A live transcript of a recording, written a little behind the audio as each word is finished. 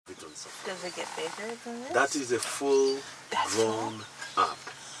months of Does it get bigger than this? That is a full grown up.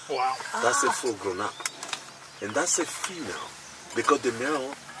 Wow. That's a full grown up. And that's a female. Because the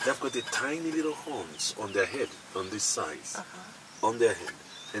male, they've got the tiny little horns on their head, on this size, on their head.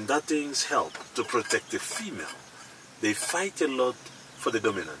 And that things help to protect the female. They fight a lot for the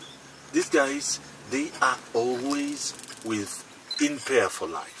dominant. These guys, they are always in pair for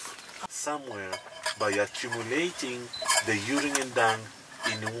life. Somewhere, by accumulating the urine and dung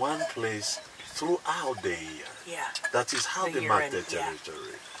in one place throughout the year. Yeah. That is how The they mark urine, their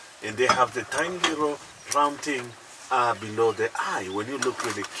territory. And they have the tiny little round thing below the eye. When you look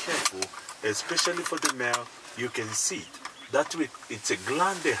really careful, especially for the male, you can see it. That way, it's a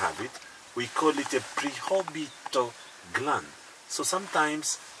gland they have it. We call it a prehobito gland. So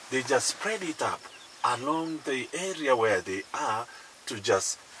sometimes they just spread it up along the area where they are to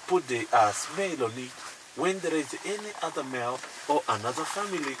just put the smell on it. When there is any other male or another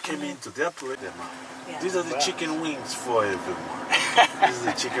family came into their place, these are the chicken wings for everyone. This is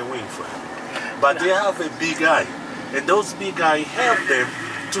the chicken wing for everyone. But they have a big eye, and those big eyes help them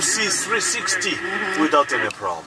to see 360 without any problem.